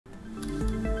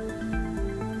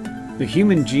The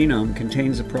human genome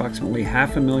contains approximately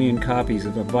 500,000 copies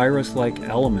of a virus-like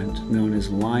element known as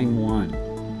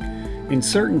LINE-1. In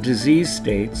certain disease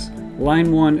states,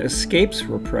 LINE-1 escapes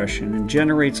repression and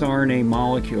generates RNA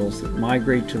molecules that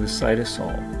migrate to the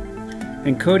cytosol,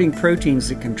 encoding proteins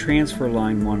that can transfer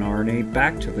LINE-1 RNA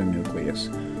back to the nucleus,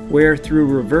 where through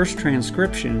reverse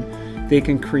transcription, they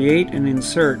can create and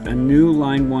insert a new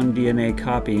LINE-1 DNA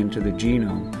copy into the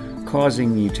genome,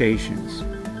 causing mutations.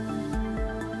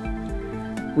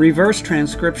 Reverse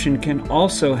transcription can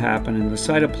also happen in the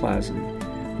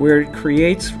cytoplasm, where it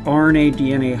creates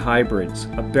RNA-DNA hybrids,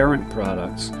 aberrant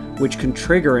products, which can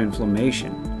trigger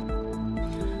inflammation.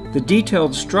 The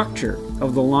detailed structure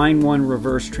of the LINE-1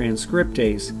 reverse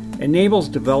transcriptase enables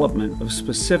development of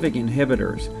specific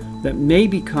inhibitors that may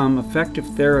become effective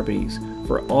therapies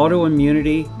for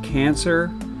autoimmunity,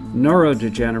 cancer,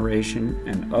 neurodegeneration,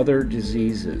 and other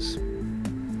diseases.